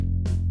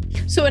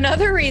So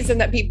another reason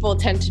that people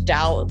tend to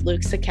doubt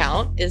Luke's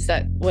account is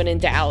that when in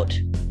doubt,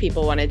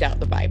 people want to doubt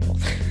the Bible.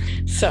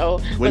 So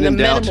when in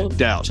doubt,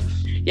 doubt.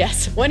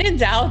 Yes, when in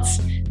doubt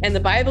and the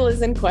Bible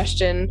is in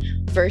question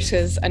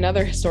versus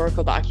another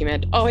historical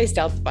document, always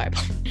doubt the Bible.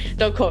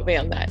 Don't quote me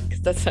on that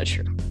because that's not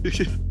true.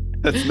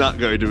 That's not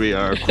going to be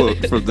our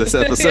quote from this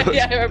episode.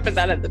 Yeah, I put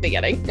that at the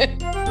beginning.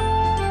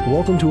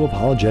 Welcome to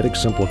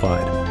Apologetics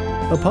Simplified,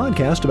 a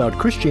podcast about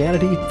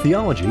Christianity,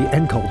 theology,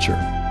 and culture.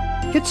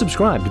 Hit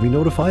subscribe to be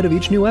notified of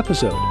each new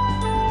episode.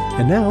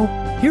 And now,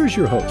 here's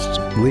your hosts,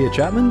 Leah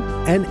Chapman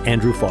and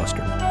Andrew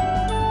Foster.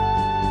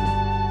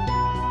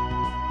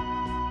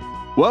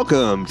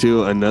 Welcome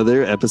to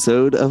another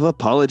episode of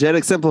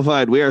Apologetics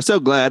Simplified. We are so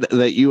glad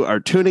that you are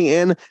tuning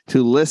in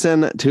to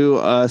listen to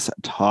us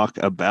talk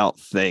about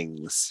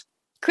things.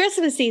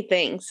 Christmassy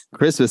things.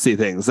 Christmassy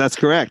things. That's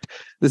correct.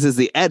 This is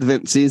the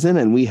Advent season,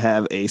 and we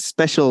have a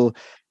special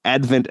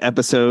Advent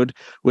episode,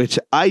 which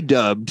I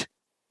dubbed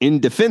In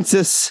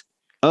Defensus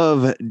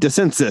of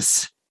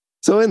Dissensus.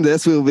 So in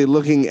this, we will be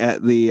looking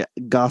at the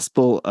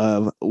Gospel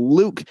of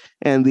Luke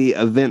and the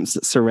events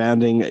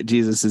surrounding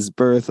Jesus's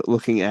birth,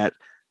 looking at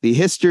the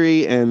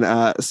history and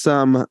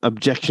some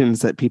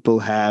objections that people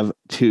have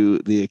to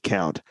the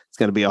account. It's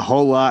going to be a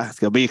whole lot. It's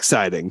going to be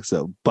exciting.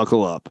 So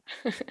buckle up.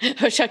 I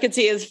wish I could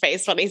see his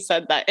face when he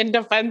said that. In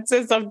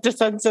defenses of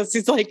dissensus,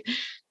 he's like,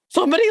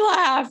 somebody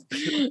laugh.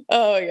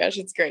 Oh my gosh,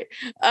 it's great.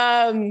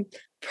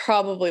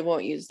 Probably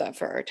won't use that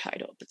for our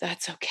title, but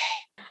that's okay.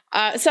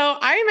 So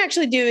I'm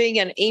actually doing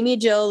an Amy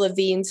Jill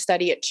Levine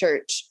study at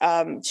church.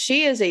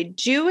 She is a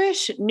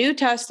Jewish New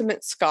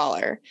Testament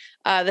scholar.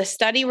 The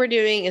study we're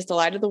doing is The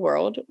Light of the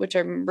World, which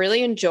I'm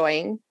really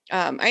enjoying.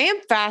 I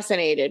am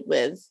fascinated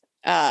with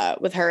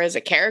her as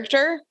a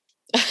character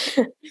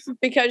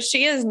because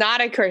she is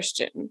not a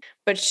Christian,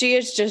 but she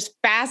is just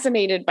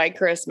fascinated by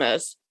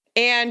Christmas.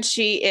 And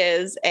she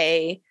is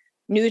a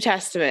New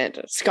Testament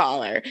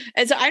scholar.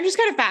 And so I'm just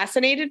kind of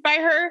fascinated by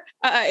her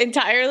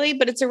entirely,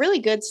 but it's a really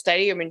good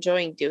study. I'm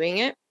enjoying doing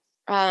it.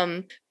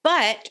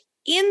 But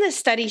in the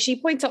study,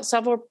 she points out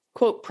several,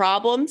 quote,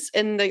 problems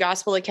in the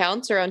gospel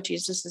accounts around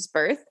Jesus's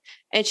birth.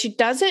 And she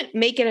doesn't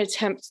make an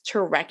attempt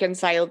to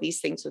reconcile these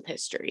things with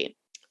history,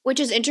 which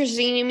is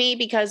interesting to me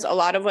because a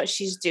lot of what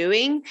she's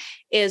doing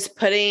is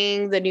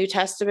putting the New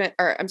Testament,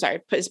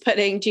 is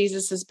putting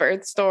Jesus's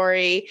birth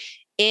story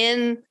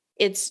in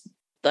its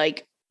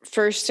like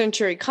first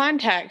century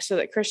context so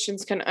that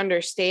Christians can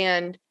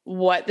understand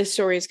what the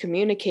story is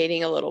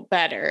communicating a little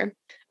better.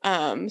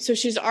 So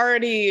she's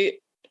already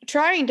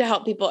trying to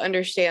help people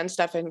understand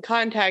stuff in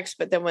context,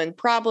 but then when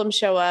problems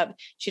show up,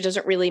 she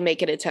doesn't really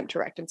make an attempt to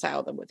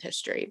reconcile them with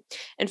history.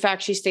 In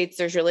fact, she states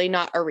there's really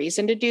not a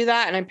reason to do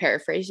that. And I'm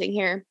paraphrasing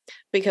here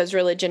because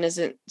religion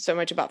isn't so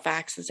much about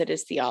facts as it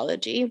is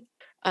theology.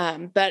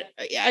 But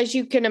as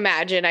you can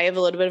imagine, I have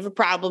a little bit of a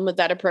problem with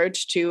that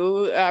approach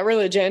to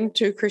religion,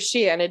 to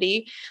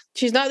Christianity.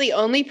 She's not the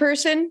only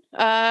person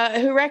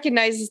who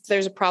recognizes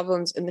there's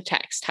problems in the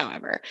text,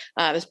 however,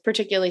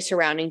 particularly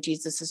surrounding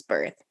Jesus's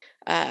birth.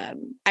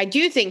 I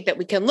do think that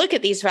we can look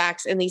at these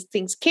facts and these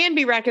things can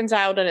be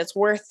reconciled, and it's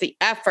worth the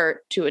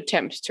effort to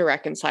attempt to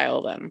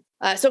reconcile them.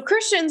 So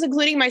Christians,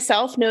 including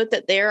myself, note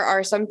that there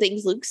are some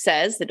things Luke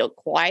says that don't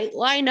quite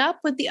line up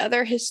with the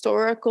other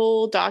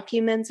historical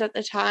documents at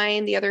the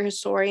time, the other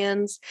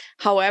historians.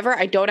 However,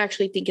 I don't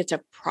actually think it's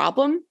a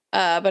problem,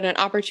 but an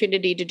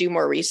opportunity to do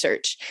more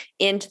research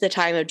into the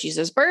time of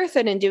Jesus' birth,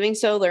 and in doing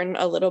so, learn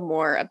a little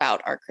more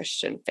about our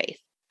Christian faith.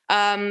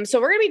 So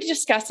we're going to be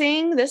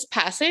discussing this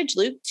passage,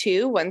 Luke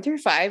 2,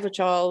 1-5,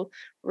 which I'll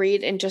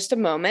read in just a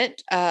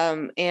moment.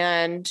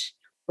 And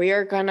we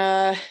are going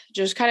to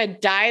just kind of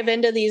dive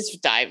into these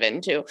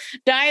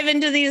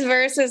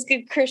verses,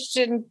 good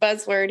Christian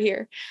buzzword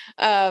here,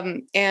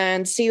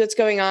 and see what's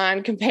going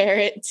on, compare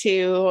it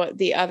to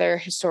the other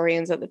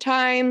historians at the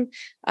time,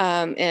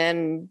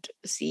 and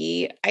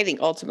see, I think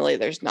ultimately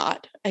there's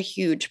not a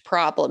huge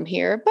problem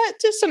here, but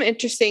just some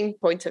interesting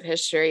points of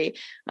history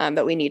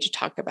that we need to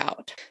talk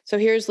about. So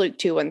here's Luke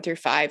 2,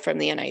 1-5 from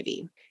the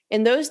NIV.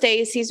 In those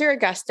days, Caesar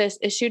Augustus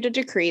issued a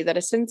decree that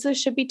a census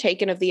should be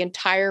taken of the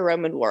entire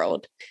Roman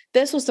world.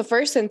 This was the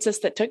first census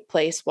that took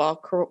place while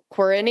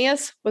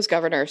Quirinius was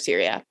governor of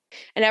Syria.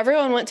 And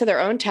everyone went to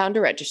their own town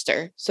to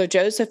register. So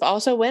Joseph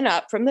also went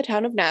up from the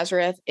town of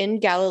Nazareth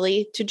in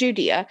Galilee to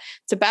Judea,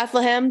 to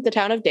Bethlehem, the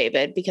town of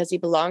David, because he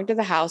belonged to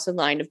the house and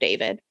line of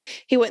David.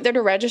 He went there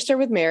to register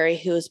with Mary,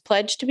 who was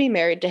pledged to be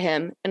married to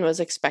him and was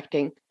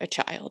expecting a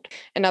child.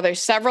 And now there's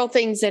several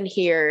things in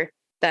here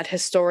that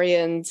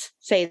historians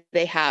say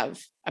they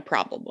have a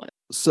problem with.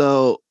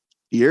 So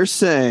you're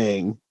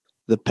saying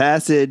the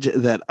passage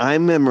that I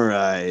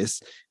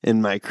memorized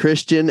in my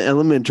Christian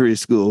elementary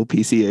school,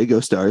 PCA, Go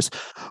Stars,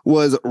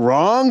 was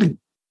wrong?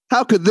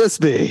 How could this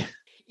be?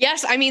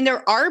 Yes, I mean,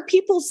 there are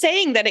people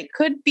saying that it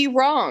could be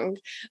wrong,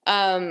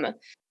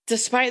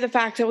 despite the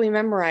fact that we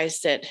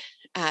memorized it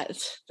at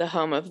the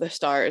home of the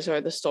stars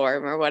or the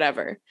storm or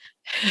whatever.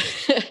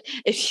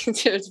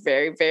 It's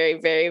very, very,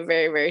 very,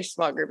 very, very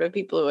small group of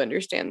people who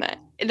understand that.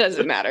 It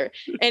doesn't matter.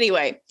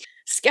 Anyway,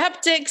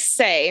 Skeptics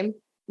say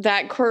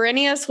that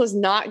Quirinius was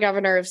not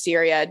governor of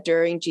Syria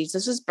during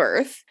Jesus's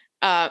birth.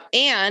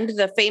 And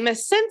the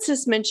famous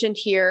census mentioned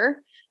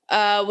here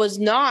did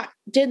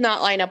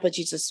not line up with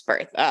Jesus'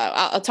 birth.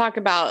 I'll talk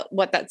about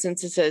what that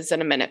census is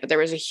in a minute, but there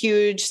was a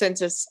huge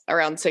census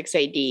around 6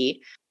 AD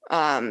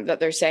that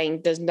they're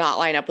saying does not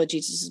line up with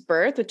Jesus'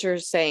 birth, which they're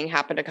saying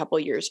happened a couple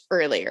years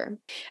earlier.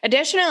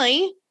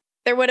 Additionally,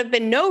 there would have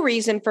been no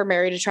reason for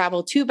Mary to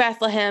travel to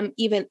Bethlehem,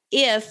 even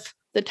if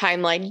the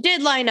timeline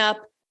did line up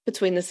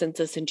between the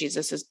census and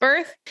Jesus'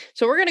 birth.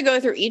 So we're going to go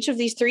through each of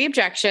these three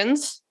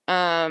objections,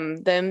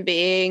 them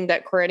being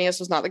that Quirinius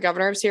was not the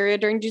governor of Syria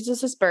during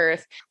Jesus'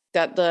 birth,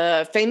 that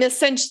the famous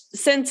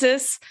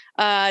census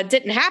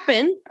didn't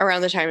happen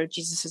around the time of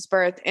Jesus'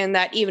 birth, and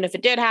that even if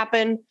it did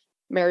happen,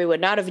 Mary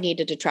would not have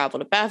needed to travel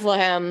to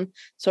Bethlehem.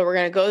 So we're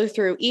going to go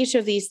through each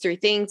of these three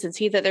things and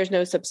see that there's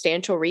no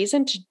substantial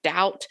reason to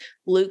doubt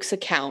Luke's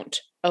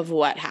account of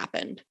what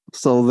happened.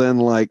 So then,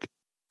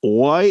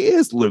 why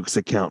is Luke's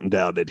account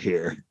doubted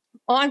here?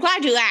 Well, I'm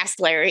glad you asked,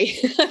 Larry.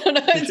 I don't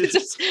know.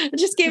 It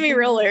just gave me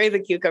real Larry the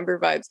Cucumber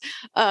vibes.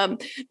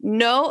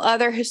 No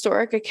other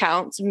historic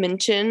accounts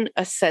mention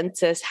a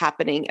census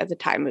happening at the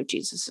time of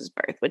Jesus's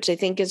birth, which I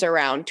think is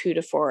around 2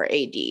 to 4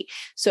 AD.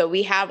 So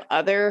we have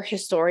other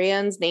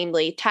historians,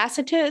 namely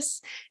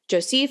Tacitus,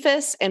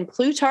 Josephus, and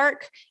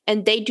Plutarch,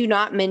 and they do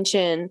not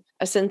mention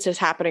a census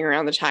happening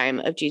around the time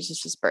of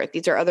Jesus's birth.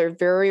 These are other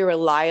very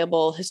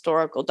reliable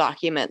historical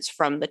documents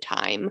from the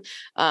time,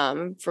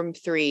 from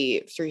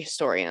three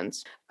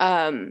historians.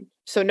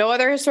 So no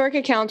other historic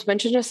accounts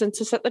mention a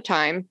census at the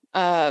time.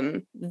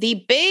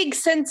 The big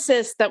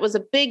census that was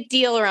a big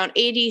deal around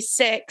AD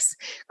 6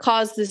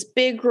 caused this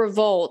big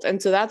revolt.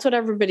 And so that's what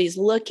everybody's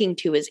looking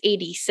to is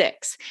AD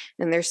 6.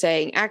 And they're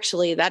saying,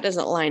 actually, that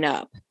doesn't line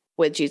up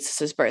with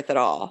Jesus's birth at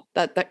all.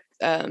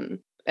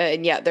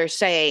 And yet they're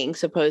saying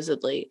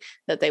supposedly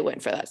that they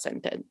went for that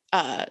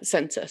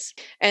census.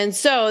 And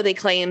so they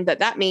claim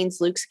that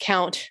means Luke's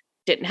account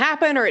didn't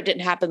happen, or it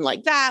didn't happen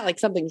like that, like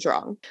something's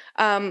wrong.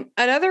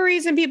 Another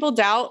reason people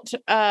doubt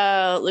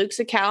Luke's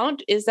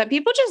account is that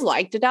people just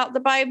like to doubt the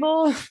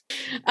Bible.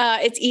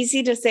 It's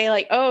easy to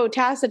say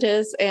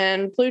Tacitus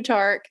and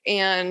Plutarch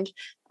and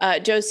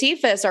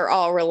Josephus are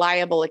all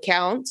reliable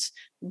accounts.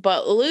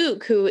 But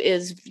Luke, who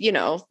is,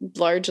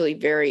 largely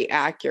very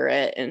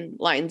accurate and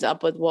lines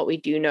up with what we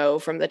do know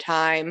from the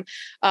time,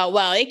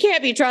 it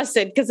can't be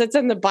trusted because it's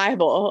in the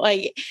Bible.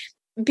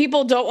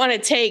 People don't want to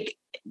take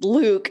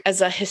Luke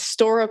as a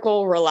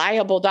historical,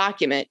 reliable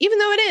document, even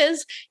though it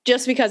is,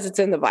 just because it's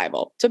in the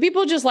Bible. So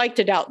people just like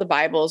to doubt the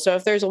Bible. So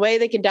if there's a way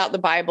they can doubt the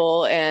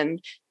Bible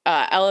and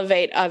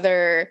elevate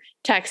other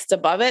texts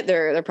above it,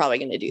 they're probably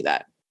going to do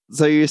that.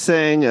 So you're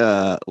saying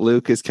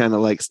Luke is kind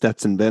of like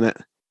Stetson Bennett?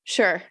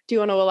 Sure. Do you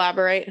want to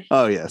elaborate?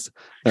 Oh, yes.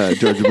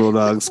 Georgia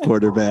Bulldogs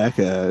quarterback,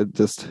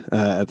 just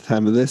at the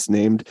time of this,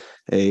 named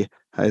a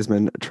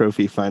Heisman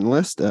Trophy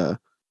finalist.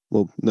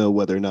 We'll know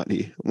whether or not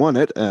he won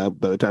it by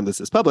the time this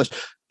is published.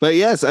 But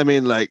yes, I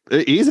mean,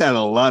 he's had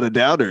a lot of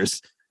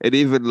doubters. And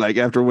even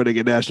after winning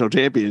a national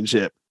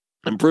championship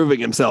and proving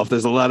himself,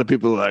 there's a lot of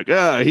people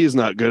he's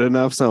not good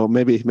enough. So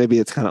maybe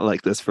it's kind of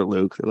like this for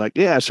Luke. They're like,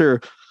 yeah,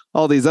 sure.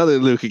 All these other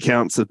Luke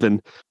accounts have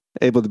been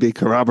able to be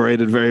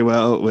corroborated very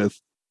well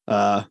with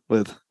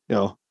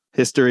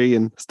history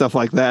and stuff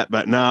like that.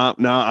 But no,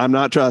 I'm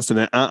not trusting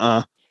it.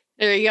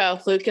 There you go.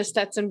 Lucas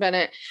Stetson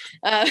Bennett.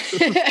 But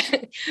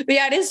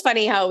yeah, it is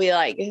funny how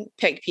we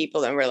pick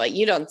people and we're like,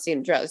 you don't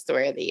seem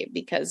trustworthy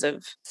because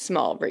of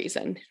small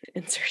reason.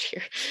 Insert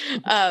here.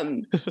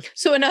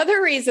 So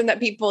another reason that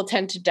people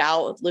tend to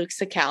doubt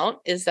Luke's account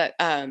is that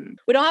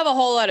we don't have a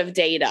whole lot of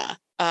data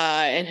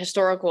and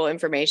historical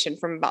information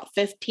from about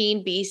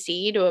 15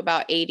 BC to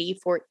about AD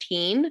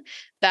 14,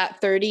 that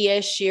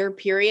 30-ish year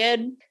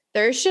period.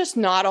 There's just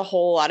not a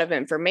whole lot of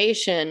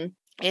information.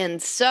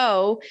 And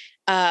so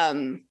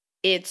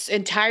it's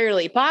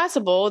entirely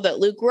possible that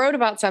Luke wrote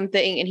about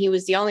something and he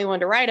was the only one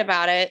to write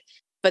about it,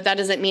 but that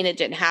doesn't mean it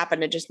didn't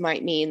happen. It just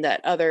might mean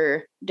that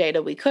other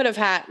data we could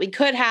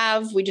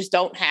have, we just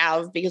don't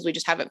have because we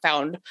just haven't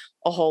found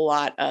a whole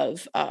lot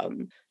of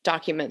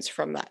documents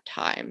from that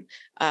time.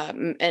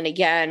 And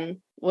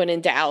again, when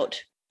in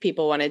doubt,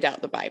 people want to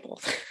doubt the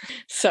Bible.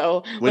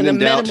 So when in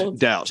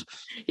doubt.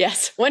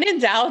 Yes. When in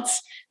doubt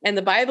and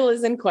the Bible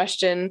is in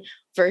question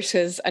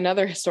versus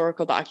another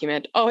historical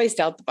document, always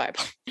doubt the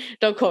Bible.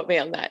 Don't quote me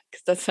on that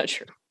because that's not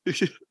true.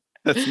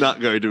 That's not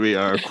going to be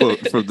our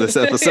quote from this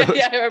episode.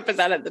 Yeah, I put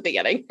that at the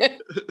beginning.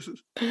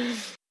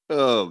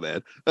 Oh,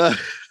 man.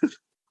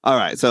 All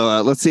right.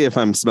 So let's see if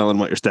I'm smelling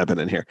what you're stepping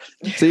in here.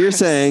 So you're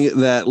saying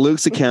that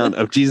Luke's account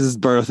of Jesus'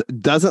 birth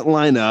doesn't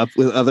line up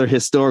with other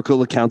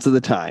historical accounts of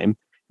the time.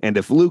 And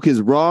if Luke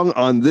is wrong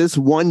on this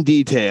one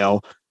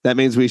detail, that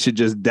means we should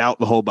just doubt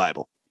the whole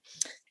Bible.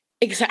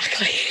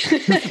 Exactly.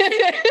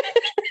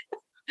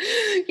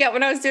 Yeah,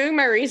 when I was doing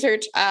my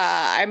research,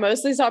 I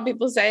mostly saw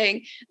people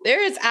saying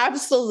there is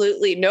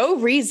absolutely no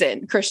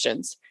reason,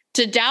 Christians,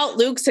 to doubt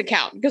Luke's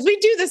account, because we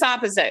do this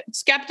opposite.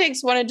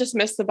 Skeptics want to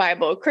dismiss the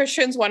Bible.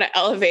 Christians want to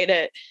elevate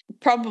it,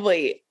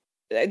 probably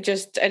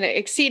just an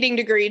exceeding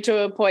degree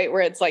to a point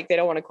where it's like they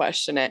don't want to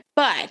question it.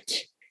 But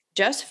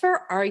just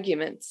for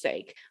argument's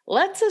sake,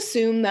 let's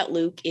assume that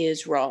Luke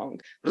is wrong.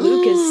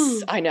 Luke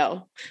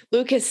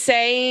is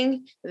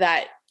saying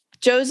that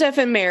Joseph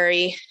and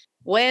Mary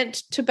went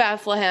to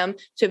Bethlehem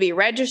to be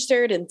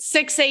registered in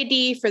 6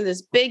 AD for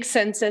this big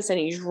census, and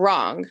he's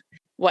wrong.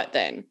 What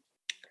then?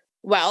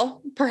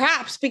 Well,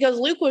 perhaps because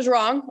Luke was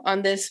wrong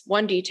on this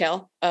one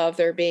detail of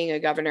there being a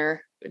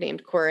governor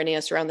named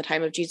Quirinius around the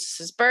time of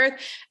Jesus's birth,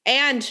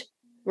 and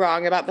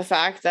wrong about the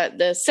fact that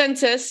the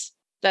census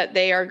that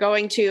they are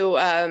going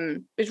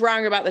to is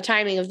wrong about the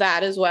timing of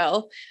that as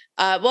well.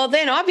 Well,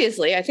 then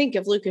obviously, I think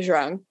if Luke is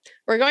wrong,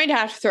 we're going to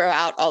have to throw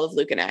out all of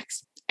Luke and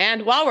Acts.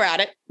 And while we're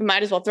at it, we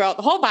might as well throw out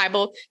the whole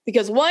Bible,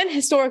 because one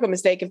historical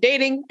mistake of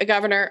dating a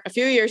governor a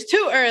few years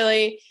too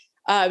early,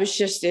 it's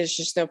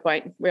just no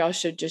point. We all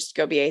should just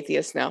go be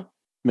atheists now.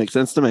 Makes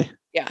sense to me.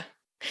 Yeah.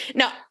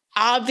 Now,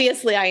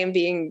 obviously, I am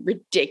being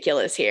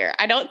ridiculous here.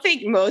 I don't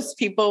think most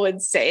people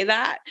would say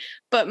that,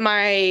 but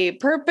my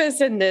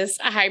purpose in this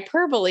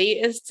hyperbole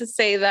is to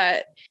say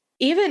that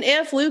even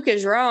if Luke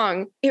is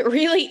wrong, it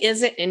really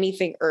isn't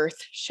anything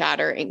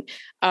earth-shattering.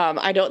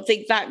 I don't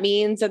think that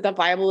means that the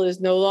Bible is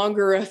no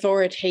longer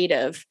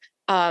authoritative.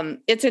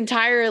 It's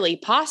entirely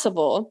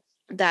possible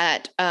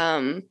that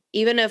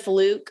even if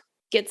Luke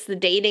gets the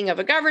dating of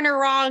a governor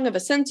wrong, of a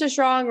census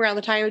wrong around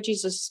the time of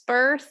Jesus'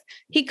 birth,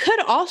 he could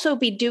also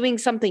be doing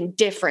something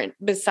different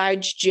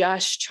besides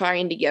just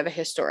trying to give a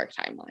historic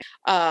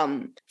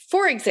timeline.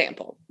 For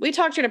example, we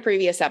talked in a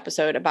previous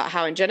episode about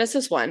how in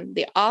Genesis 1,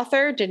 the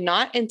author did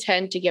not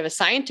intend to give a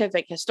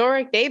scientific,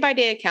 historic,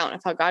 day-by-day account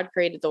of how God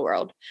created the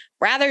world.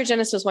 Rather,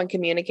 Genesis 1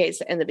 communicates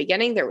that in the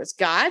beginning there was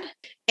God,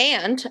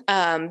 and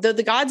though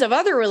the gods of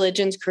other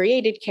religions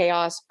created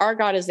chaos, our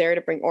God is there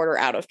to bring order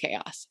out of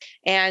chaos.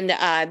 And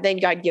then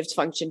God gives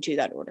function to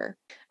that order.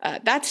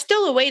 That's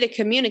still a way to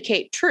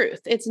communicate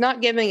truth. It's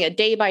not giving a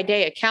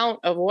day-by-day account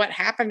of what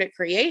happened at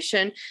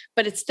creation,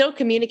 but it's still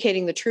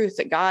communicating the truth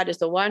that God is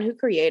the one who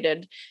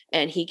created,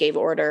 and he gave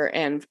order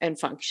and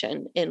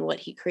function in what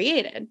he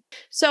created.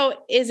 So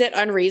is it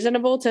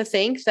unreasonable to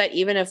think that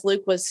even if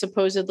Luke was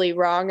supposedly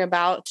wrong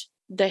about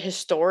the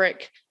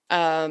historic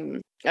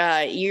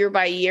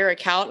year-by-year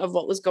account of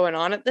what was going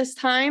on at this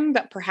time,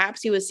 that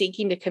perhaps he was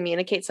seeking to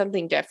communicate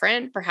something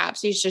different?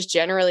 Perhaps he's just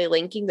generally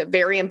linking the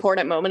very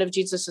important moment of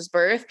Jesus's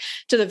birth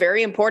to the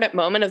very important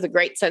moment of the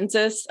great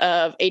census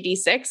of AD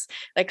 6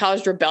 that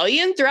caused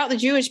rebellion throughout the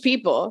Jewish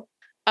people.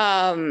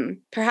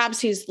 Perhaps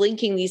he's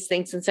linking these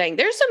things and saying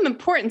there's some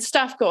important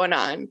stuff going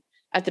on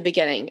at the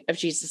beginning of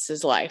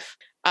Jesus's life.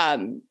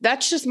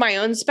 That's just my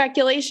own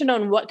speculation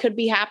on what could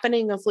be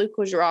happening if Luke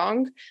was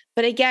wrong.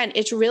 But again,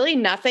 it's really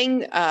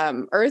nothing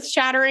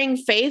earth-shattering,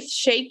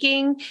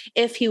 faith-shaking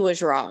if he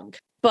was wrong.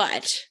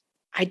 But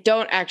I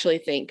don't actually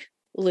think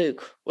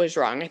Luke was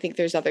wrong. I think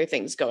there's other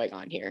things going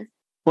on here.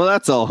 Well,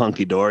 that's all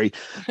hunky-dory.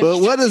 But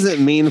what does it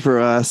mean for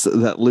us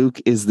that Luke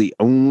is the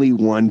only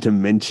one to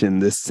mention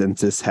this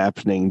census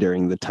happening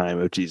during the time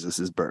of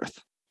Jesus's birth?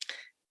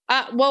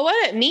 Well,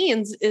 what it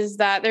means is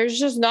that there's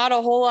just not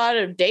a whole lot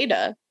of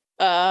data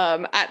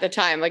at the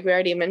time, like we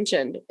already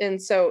mentioned.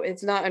 And so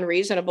it's not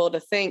unreasonable to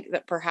think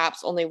that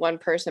perhaps only one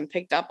person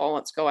picked up on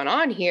what's going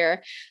on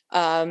here.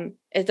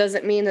 It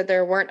doesn't mean that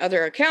there weren't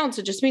other accounts.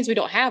 It just means we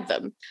don't have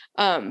them.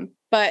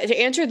 But to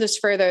answer this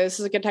further, this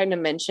is a good time to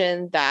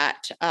mention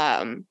that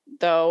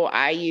though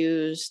I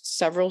used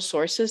several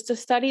sources to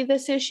study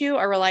this issue,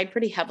 I relied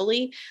pretty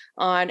heavily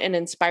on an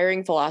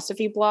Inspiring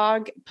Philosophy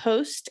blog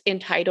post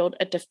entitled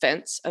A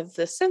Defense of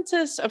the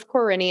Census of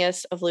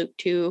Quirinius of Luke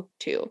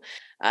 2:2.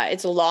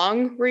 It's a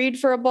long read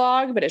for a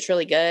blog, but it's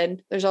really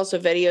good. There's also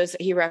videos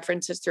that he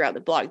references throughout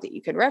the blog that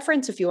you can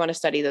reference if you want to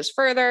study this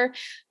further.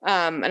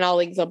 And I'll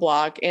link the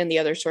blog and the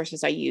other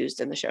sources I used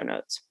in the show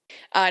notes.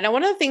 Now,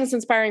 one of the things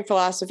Inspiring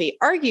Philosophy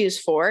argues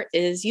for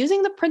is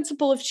using the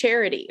principle of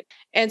charity.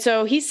 And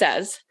so he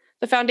says,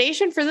 the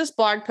foundation for this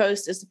blog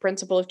post is the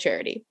principle of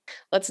charity.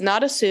 Let's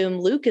not assume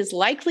Luke is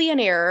likely in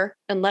error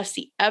unless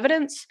the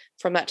evidence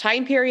from that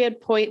time period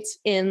points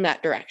in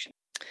that direction.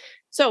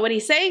 So what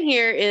he's saying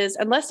here is,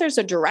 unless there's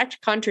a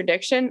direct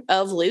contradiction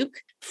of Luke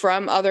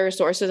from other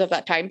sources of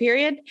that time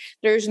period,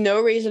 there's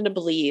no reason to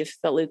believe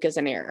that Luke is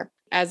in error.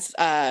 As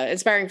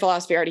Inspiring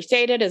Philosophy already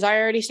stated, as I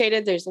already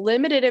stated, there's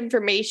limited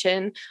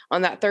information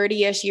on that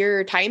 30-ish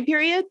year time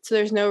period. So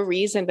there's no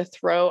reason to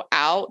throw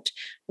out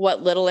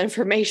what little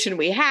information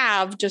we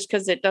have just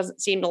because it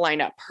doesn't seem to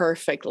line up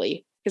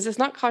perfectly, because it's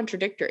not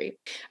contradictory.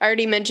 I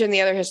already mentioned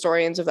the other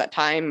historians of that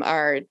time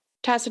are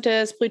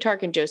Tacitus,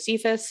 Plutarch, and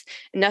Josephus.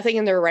 Nothing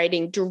in their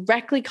writing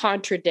directly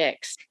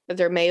contradicts that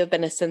there may have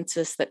been a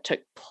census that took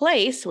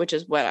place, which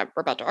is what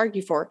we're about to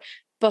argue for,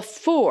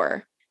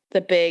 before the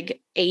big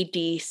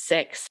AD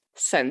 6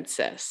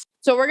 census.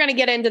 So we're going to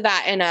get into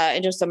that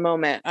in just a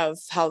moment of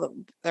how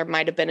there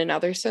might have been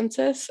another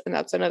census, and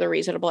that's another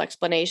reasonable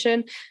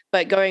explanation.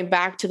 But going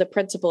back to the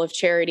principle of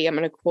charity, I'm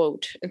going to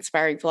quote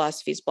Inspiring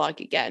Philosophy's blog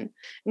again.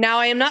 Now,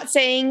 I am not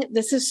saying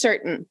this is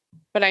certain,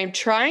 but I'm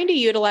trying to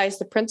utilize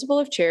the principle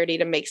of charity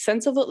to make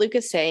sense of what Luke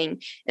is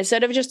saying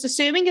instead of just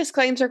assuming his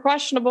claims are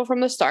questionable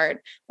from the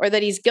start or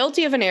that he's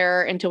guilty of an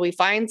error until we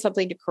find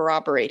something to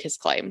corroborate his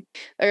claim.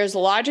 There is a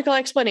logical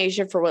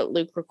explanation for what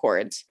Luke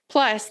records.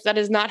 Plus, that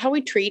is not how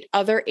we treat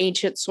other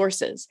ancient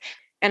sources.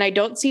 And I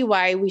don't see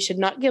why we should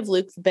not give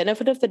Luke the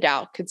benefit of the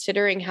doubt,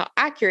 considering how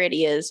accurate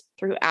he is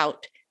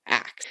throughout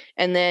Acts.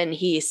 And then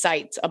he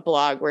cites a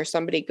blog where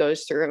somebody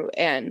goes through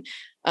and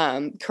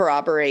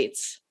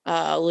corroborates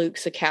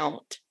Luke's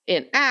account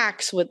in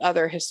Acts with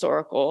other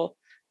historical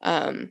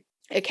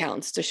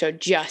accounts to show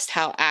just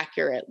how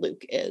accurate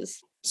Luke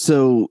is.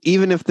 So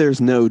even if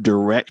there's no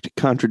direct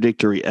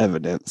contradictory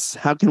evidence,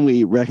 how can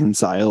we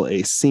reconcile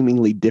a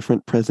seemingly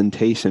different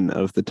presentation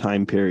of the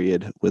time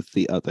period with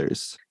the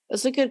others?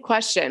 That's a good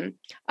question.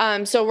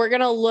 So we're going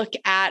to look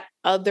at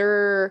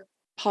other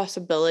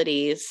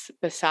possibilities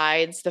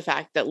besides the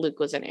fact that Luke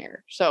was in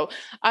error. So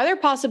other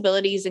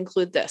possibilities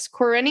include this.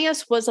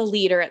 Quirinius was a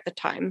leader at the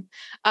time.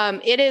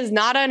 It is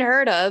not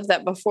unheard of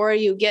that before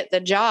you get the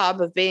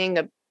job of being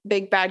a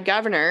big bad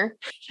governor,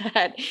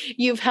 that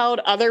you've held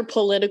other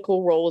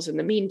political roles in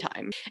the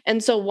meantime.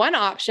 And so one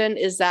option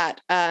is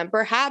that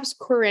perhaps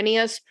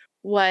Quirinius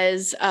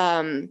was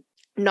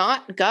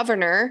not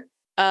governor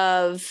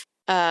of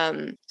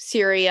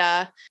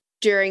Syria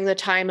during the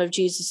time of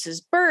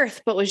Jesus's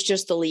birth, but was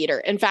just the leader.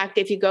 In fact,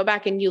 if you go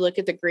back and you look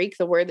at the Greek,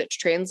 the word that's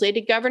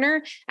translated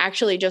governor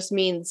actually just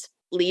means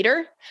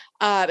leader.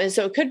 And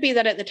so it could be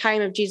that at the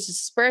time of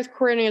Jesus' birth,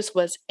 Quirinius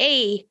was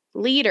a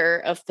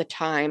leader of the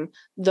time,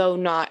 though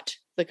not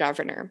the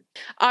governor.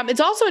 It's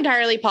also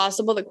entirely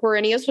possible that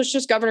Quirinius was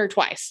just governor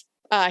twice.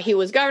 He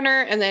was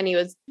governor and then he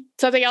was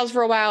something else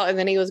for a while and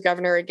then he was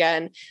governor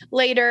again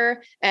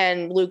later.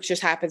 And Luke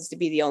just happens to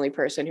be the only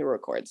person who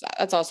records that.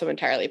 That's also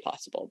entirely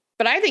possible.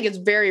 But I think it's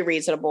very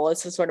reasonable.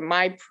 It's sort of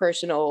my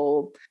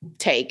personal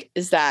take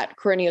is that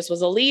Quirinius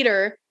was a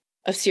leader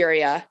of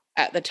Syria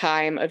at the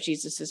time of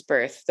Jesus's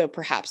birth, though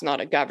perhaps not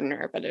a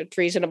governor, but it's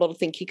reasonable to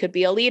think he could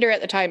be a leader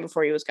at the time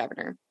before he was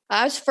governor.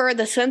 As for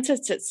the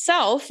census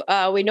itself,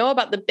 we know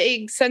about the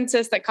big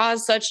census that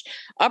caused such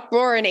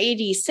uproar in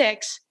AD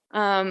 6.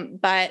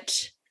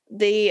 But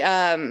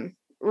the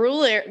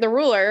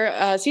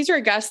ruler, Caesar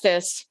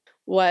Augustus,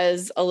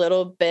 was a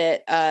little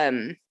bit,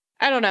 I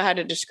don't know how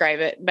to describe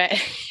it, but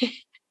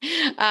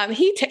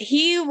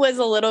he was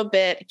a little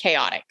bit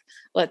chaotic,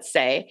 let's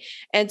say.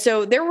 And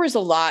so there was a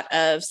lot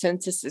of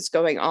censuses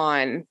going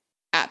on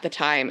at the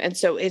time. And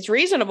so it's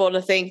reasonable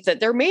to think that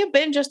there may have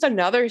been just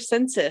another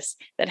census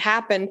that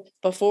happened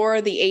before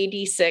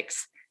the AD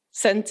 6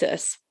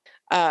 census.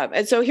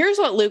 And so here's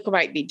what Luke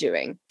might be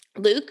doing.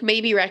 Luke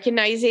may be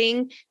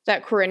recognizing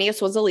that Quirinius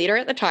was a leader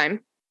at the time,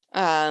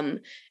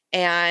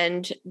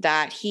 and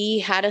that he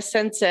had a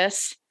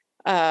census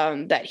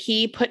that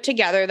he put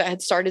together that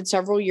had started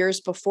several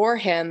years before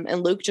him,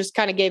 and Luke just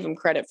kind of gave him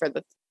credit for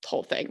the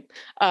whole thing.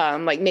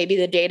 Like maybe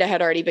the data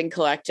had already been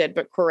collected,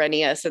 but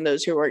Quirinius and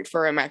those who worked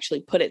for him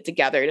actually put it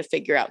together to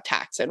figure out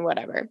tax and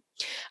whatever.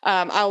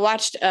 I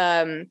watched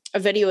a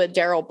video with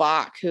Daryl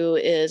Bach, who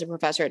is a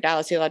professor at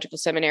Dallas Theological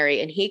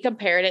Seminary, and he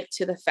compared it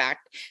to the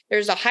fact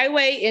there's a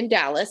highway in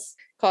Dallas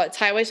called it's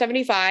Highway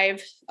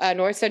 75,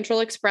 North Central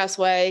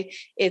Expressway.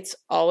 It's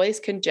always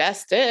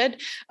congested.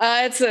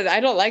 I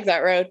don't like that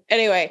road.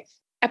 Anyway,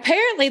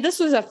 apparently this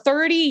was a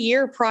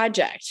 30-year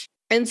project.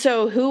 And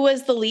so who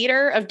was the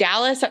leader of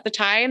Dallas at the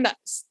time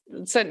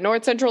that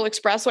North Central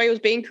Expressway was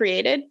being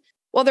created?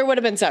 Well, there would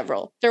have been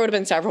several. There would have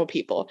been several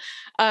people.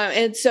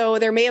 And so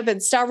there may have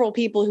been several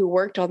people who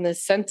worked on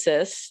this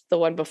census, the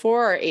one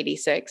before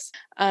 86.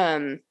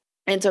 And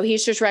so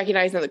he's just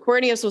recognizing that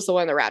Quirinius was the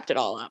one that wrapped it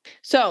all up.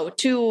 So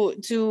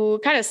to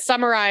kind of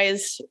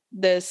summarize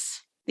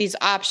these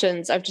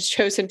options, I've just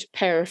chosen to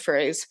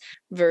paraphrase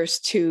verse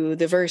 2,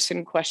 the verse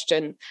in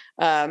question.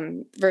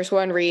 Verse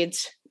 1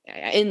 reads,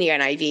 in the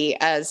NIV,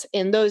 as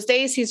in those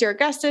days, Caesar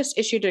Augustus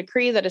issued a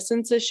decree that a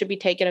census should be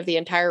taken of the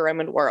entire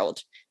Roman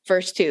world.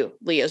 Verse 2,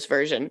 Leo's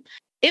version.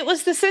 It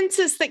was the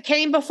census that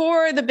came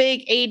before the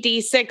big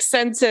AD 6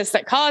 census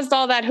that caused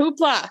all that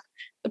hoopla.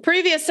 The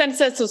previous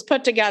census was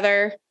put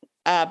together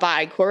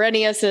by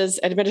Quirinius's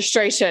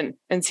administration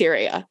in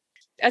Syria.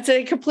 That's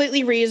a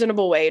completely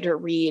reasonable way to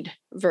read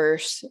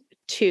verse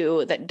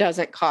 2 that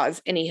doesn't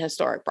cause any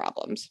historic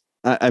problems.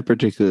 I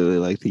particularly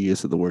like the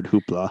use of the word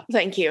hoopla.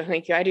 Thank you.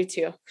 I do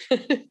too.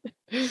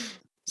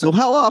 So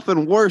how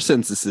often were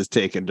censuses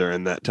taken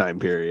during that time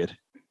period?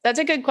 That's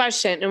a good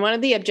question. And one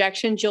of the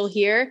objections you'll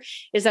hear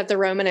is that the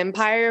Roman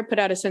Empire put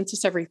out a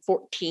census every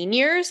 14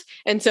 years.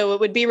 And so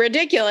it would be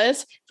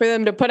ridiculous for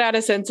them to put out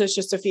a census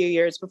just a few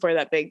years before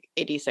that big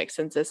 86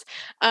 census.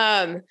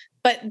 But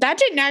that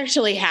didn't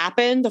actually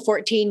happen. The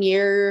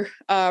 14-year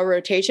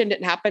rotation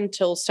didn't happen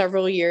until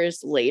several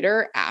years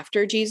later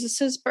after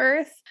Jesus's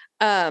birth.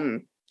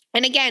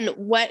 And again,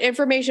 what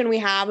information we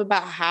have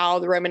about how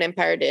the Roman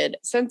Empire did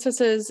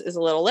censuses is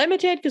a little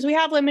limited because we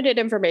have limited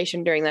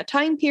information during that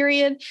time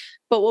period.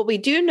 But what we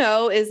do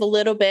know is a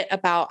little bit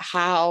about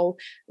how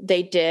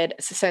they did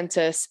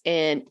census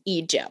in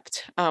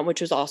Egypt,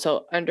 which was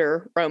also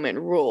under Roman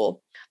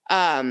rule.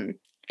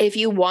 If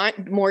you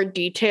want more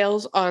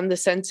details on the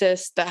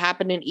census that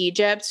happened in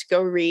Egypt,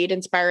 go read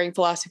Inspiring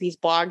Philosophy's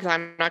blogs.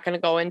 I'm not going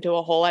to go into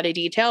a whole lot of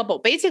detail,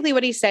 but basically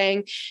what he's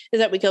saying is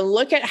that we can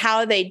look at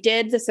how they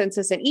did the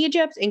census in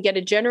Egypt and get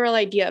a general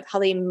idea of how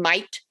they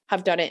might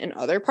have done it in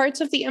other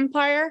parts of the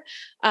empire.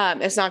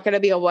 It's not going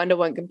to be a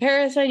one-to-one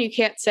comparison. You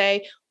can't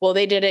say, well,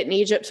 they did it in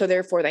Egypt, so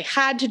therefore they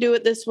had to do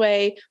it this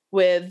way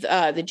with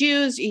the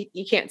Jews.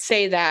 You can't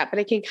say that, but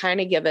it can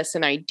kind of give us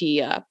an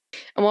idea.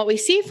 And what we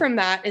see from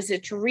that is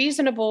it's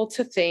reasonable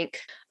to think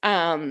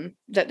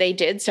that they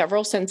did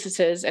several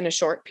censuses in a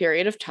short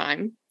period of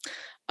time.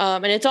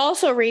 And it's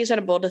also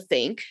reasonable to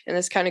think, and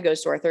this kind of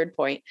goes to our third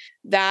point,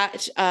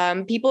 that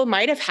people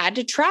might have had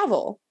to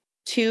travel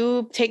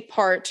to take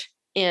part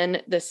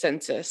in the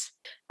census.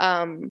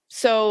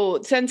 So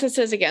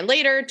censuses again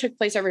later took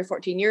place every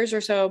 14 years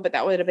or so, but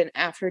that would have been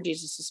after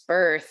Jesus's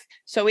birth.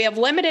 So we have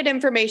limited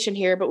information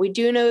here, but we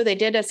do know they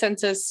did a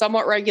census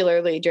somewhat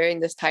regularly during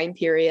this time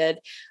period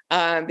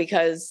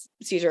because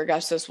Caesar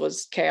Augustus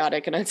was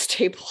chaotic and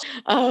unstable.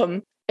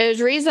 It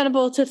is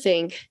reasonable to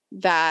think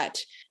that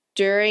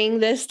during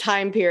this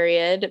time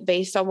period,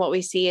 based on what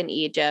we see in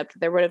Egypt,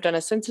 there would have done a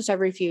census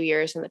every few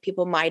years and that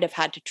people might have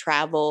had to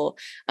travel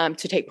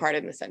to take part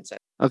in the census.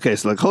 Okay,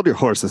 so hold your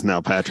horses now,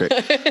 Patrick.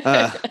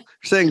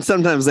 Saying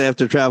sometimes they have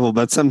to travel,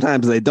 but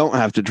sometimes they don't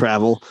have to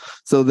travel.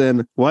 So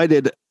then why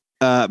did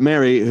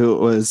Mary, who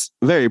was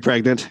very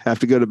pregnant, have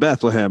to go to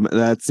Bethlehem?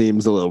 That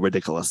seems a little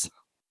ridiculous.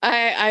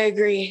 I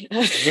agree.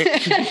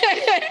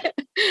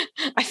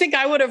 I think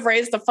I would have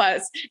raised a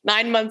fuss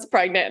 9 months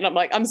pregnant. And I'm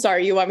like, I'm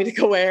sorry, you want me to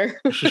go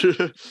where?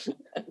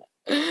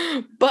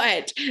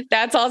 But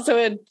that's also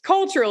a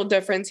cultural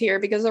difference here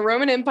because the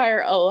Roman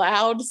Empire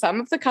allowed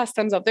some of the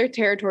customs of their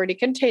territory to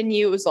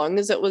continue as long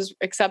as it was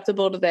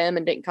acceptable to them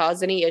and didn't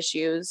cause any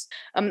issues.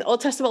 The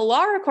Old Testament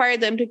law required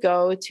them to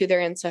go to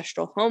their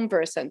ancestral home for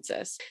a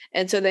census.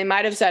 And so they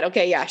might have said,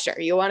 okay, yeah, sure.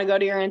 You want to go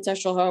to your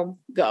ancestral home?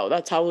 Go.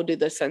 That's how we'll do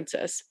the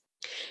census.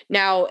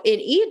 Now, in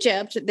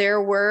Egypt,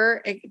 there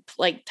were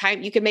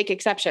time you could make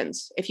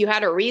exceptions. If you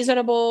had a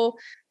reasonable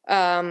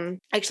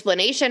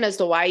explanation as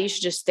to why you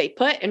should just stay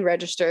put and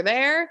register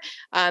there,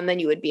 then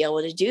you would be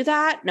able to do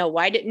that. Now,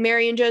 why didn't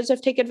Mary and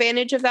Joseph take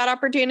advantage of that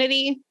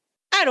opportunity?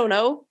 I don't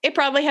know. It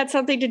probably had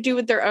something to do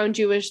with their own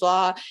Jewish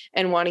law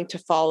and wanting to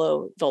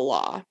follow the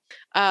law.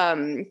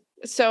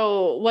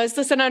 So was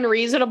this an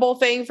unreasonable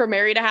thing for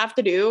Mary to have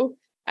to do?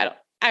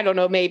 I don't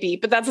know, maybe,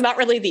 but that's not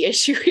really the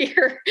issue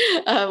here.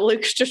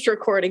 Luke's just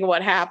recording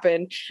what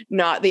happened,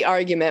 not the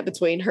argument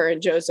between her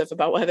and Joseph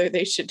about whether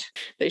they should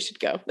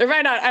go. There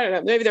might not, I don't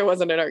know, maybe there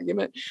wasn't an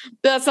argument,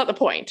 but that's not the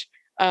point.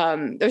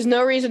 There's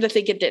no reason to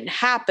think it didn't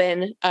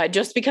happen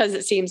just because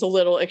it seems a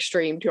little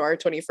extreme to our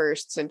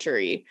 21st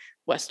century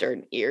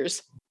Western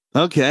ears.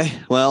 Okay,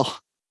 well,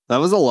 that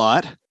was a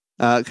lot.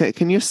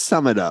 Can you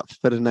sum it up?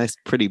 Put a nice,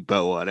 pretty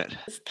bow on it.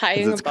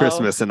 It's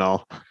Christmas and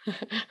all.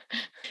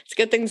 It's a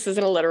good thing this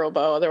isn't a literal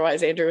bow.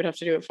 Otherwise, Andrew would have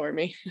to do it for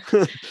me.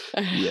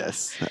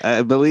 Yes.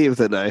 I believe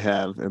that I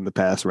have in the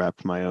past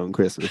wrapped my own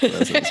Christmas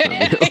presents.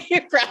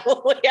 You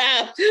probably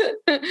have.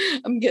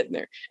 I'm getting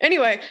there.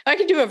 Anyway, I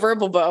can do a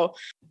verbal bow.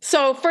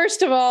 So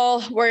first of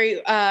all,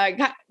 we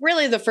got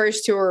really the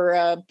first two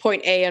are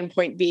point A and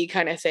point B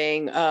kind of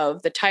thing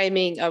of the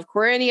timing of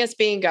Quirinius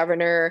being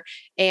governor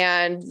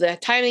and the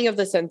timing of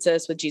the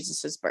census with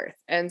Jesus's birth.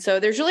 And so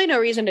there's really no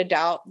reason to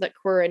doubt that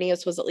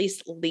Quirinius was at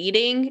least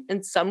leading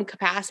in some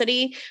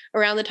capacity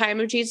around the time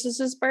of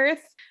Jesus's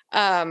birth.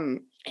 And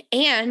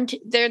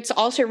it's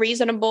also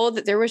reasonable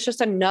that there was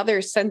just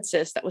another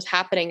census that was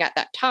happening at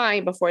that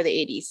time before the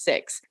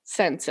 86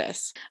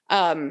 census.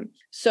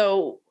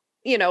 So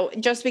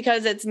just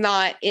because it's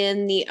not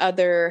in the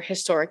other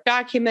historic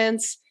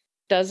documents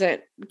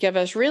doesn't give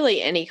us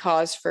really any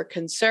cause for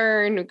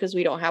concern because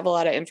we don't have a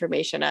lot of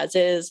information as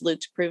is.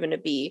 Luke's proven to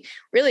be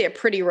really a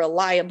pretty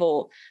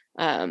reliable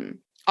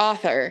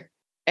author.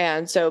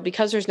 And so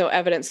because there's no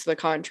evidence to the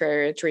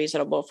contrary, it's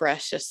reasonable for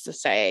us just to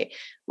say,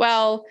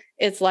 well,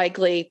 it's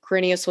likely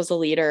Quirinius was a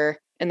leader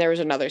and there was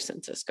another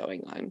census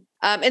going on.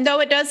 And though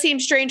it does seem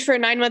strange for a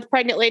 9-month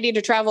pregnant lady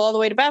to travel all the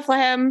way to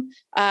Bethlehem,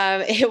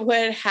 it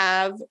would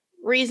have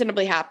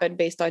reasonably happened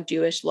based on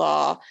Jewish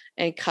law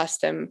and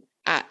custom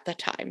at the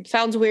time.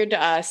 Sounds weird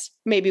to us,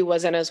 maybe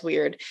wasn't as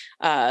weird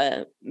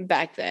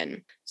back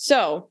then.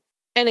 So,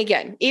 and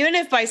again, even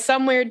if by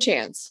some weird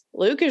chance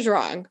Luke is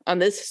wrong on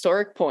this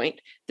historic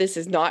point, this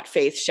is not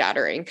faith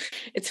shattering.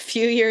 It's a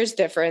few years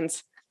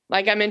difference.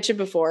 Like I mentioned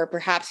before,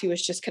 perhaps he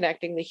was just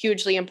connecting the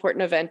hugely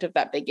important event of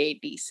that big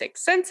AD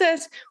 6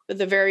 census with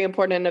the very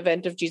important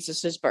event of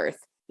Jesus's birth.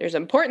 There's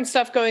important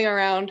stuff going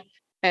around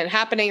and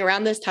happening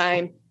around this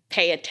time.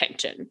 Pay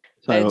attention.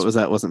 Sorry, what was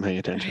that? Wasn't paying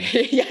attention.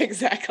 Yeah,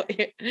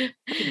 exactly.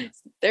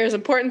 There's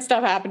important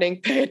stuff happening.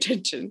 Pay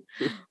attention.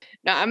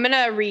 Now, I'm going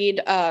to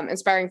read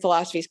Inspiring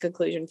Philosophy's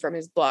conclusion from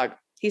his blog.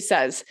 He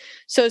says,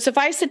 so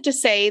suffice it to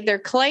say, their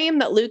claim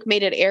that Luke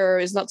made an error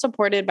is not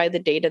supported by the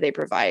data they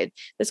provide.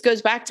 This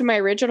goes back to my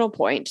original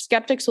point.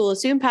 Skeptics will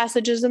assume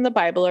passages in the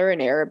Bible are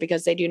in error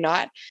because they do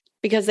not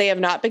because they have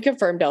not been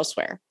confirmed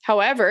elsewhere.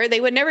 However,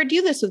 they would never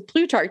do this with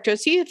Plutarch,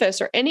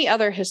 Josephus, or any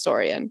other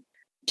historian.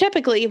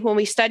 Typically, when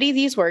we study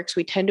these works,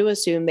 we tend to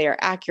assume they are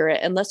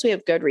accurate unless we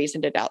have good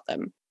reason to doubt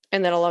them.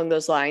 And then along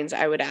those lines,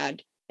 I would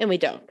add, and we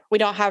don't. We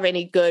don't have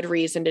any good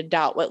reason to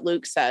doubt what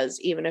Luke says,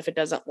 even if it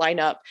doesn't line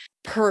up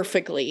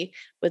perfectly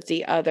with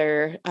the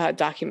other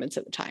documents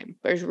at the time.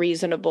 There's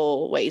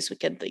reasonable ways we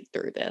can think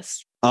through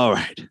this. All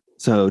right.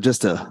 So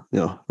just to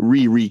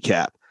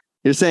recap,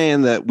 you're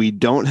saying that we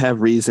don't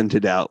have reason to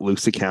doubt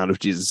Luke's account of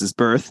Jesus'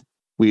 birth.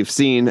 We've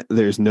seen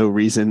there's no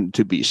reason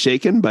to be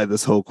shaken by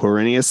this whole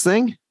Quirinius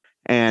thing.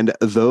 And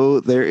though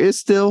there is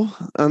still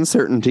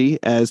uncertainty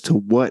as to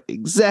what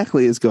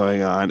exactly is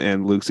going on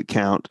in Luke's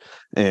account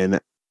in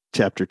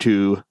chapter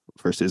 2,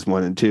 verses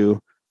 1 and 2,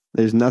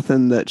 there's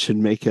nothing that should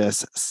make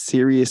us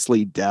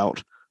seriously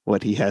doubt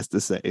what he has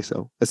to say.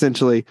 So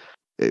essentially,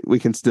 we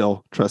can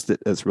still trust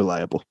it as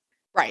reliable.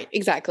 Right,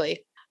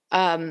 exactly.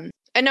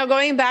 And now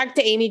going back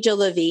to Amy Jill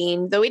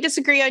Levine, though we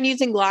disagree on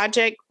using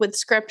logic with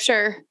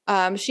scripture,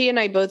 she and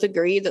I both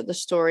agree that the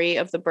story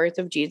of the birth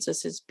of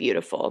Jesus is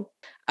beautiful.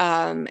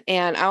 And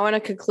I want to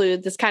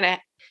conclude this kind of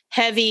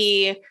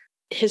heavy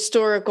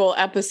historical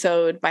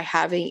episode by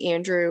having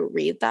Andrew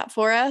read that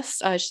for us,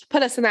 just to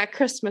put us in that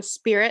Christmas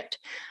spirit.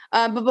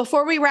 But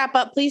before we wrap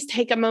up, please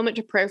take a moment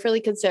to prayerfully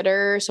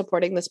consider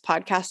supporting this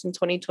podcast in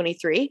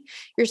 2023.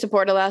 Your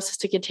support allows us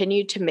to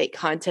continue to make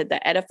content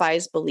that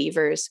edifies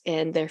believers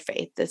in their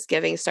faith. This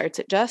giving starts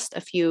at just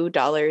a few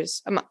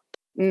dollars a month.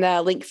 And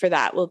the link for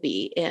that will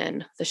be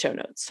in the show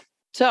notes.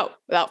 So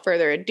without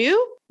further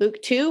ado,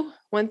 Luke 2,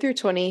 1 through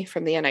 20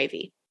 from the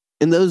NIV.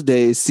 In those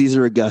days,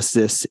 Caesar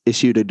Augustus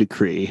issued a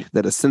decree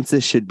that a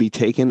census should be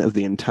taken of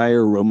the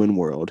entire Roman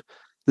world.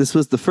 This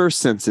was the first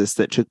census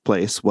that took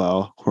place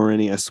while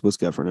Quirinius was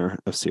governor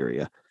of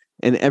Syria,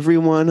 and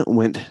everyone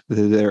went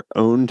to their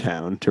own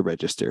town to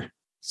register.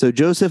 So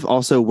Joseph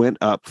also went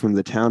up from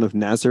the town of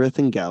Nazareth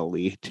in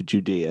Galilee to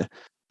Judea,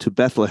 to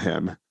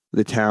Bethlehem,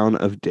 the town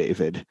of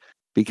David,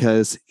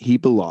 because he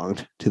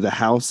belonged to the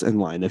house and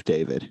line of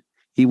David.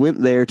 He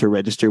went there to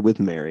register with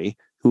Mary,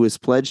 who was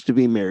pledged to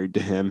be married to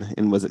him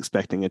and was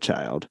expecting a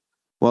child.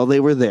 While they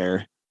were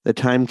there, the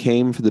time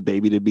came for the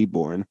baby to be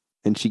born,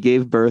 and she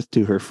gave birth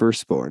to her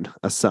firstborn,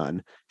 a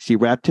son. She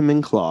wrapped him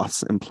in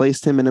cloths and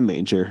placed him in a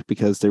manger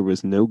because there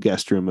was no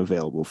guest room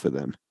available for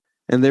them.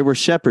 And there were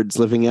shepherds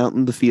living out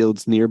in the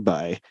fields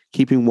nearby,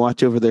 keeping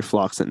watch over their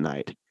flocks at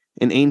night.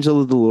 An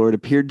angel of the Lord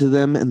appeared to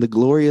them, and the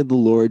glory of the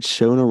Lord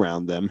shone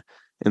around them,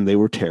 and they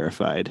were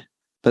terrified.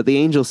 But the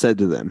angel said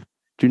to them,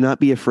 "Do not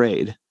be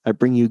afraid. I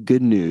bring you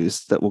good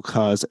news that will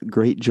cause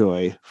great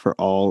joy for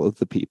all of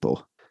the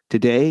people.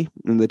 Today,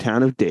 in the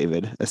town of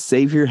David, a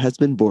Savior has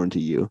been born to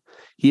you.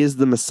 He is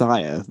the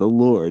Messiah, the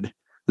Lord.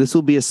 This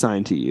will be a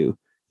sign to you.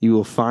 You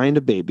will find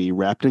a baby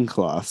wrapped in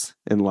cloths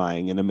and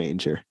lying in a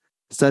manger."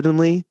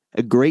 Suddenly,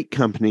 a great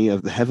company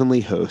of the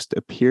heavenly host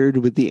appeared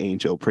with the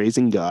angel,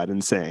 praising God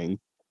and saying,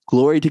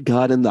 "Glory to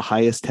God in the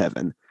highest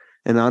heaven,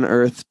 and on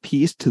earth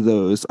peace to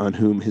those on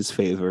whom his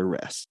favor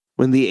rests."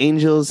 When the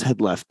angels had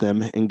left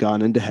them and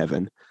gone into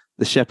heaven,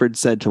 the shepherds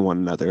said to one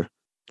another,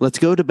 "Let's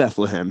go to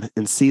Bethlehem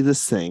and see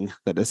this thing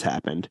that has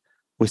happened,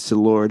 which the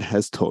Lord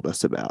has told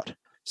us about."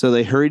 So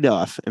they hurried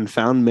off and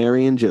found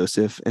Mary and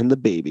Joseph and the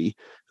baby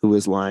who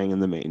was lying in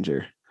the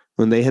manger.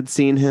 When they had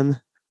seen him,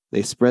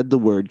 they spread the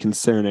word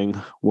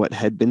concerning what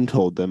had been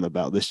told them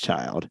about this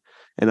child,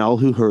 and all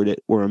who heard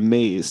it were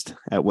amazed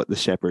at what the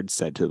shepherds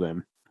said to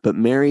them. But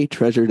Mary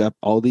treasured up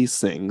all these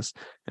things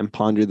and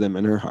pondered them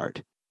in her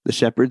heart. The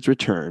shepherds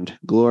returned,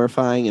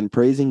 glorifying and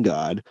praising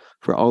God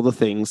for all the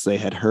things they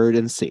had heard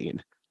and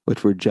seen,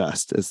 which were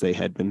just as they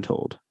had been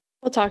told.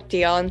 We'll talk to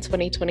y'all in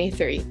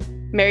 2023.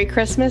 Merry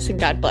Christmas and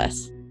God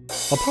bless.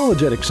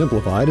 Apologetics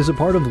Simplified is a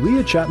part of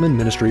Leah Chapman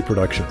Ministry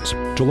Productions.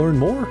 To learn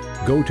more,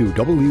 go to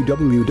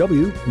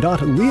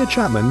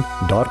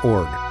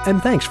www.leahchapman.org.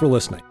 And thanks for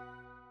listening.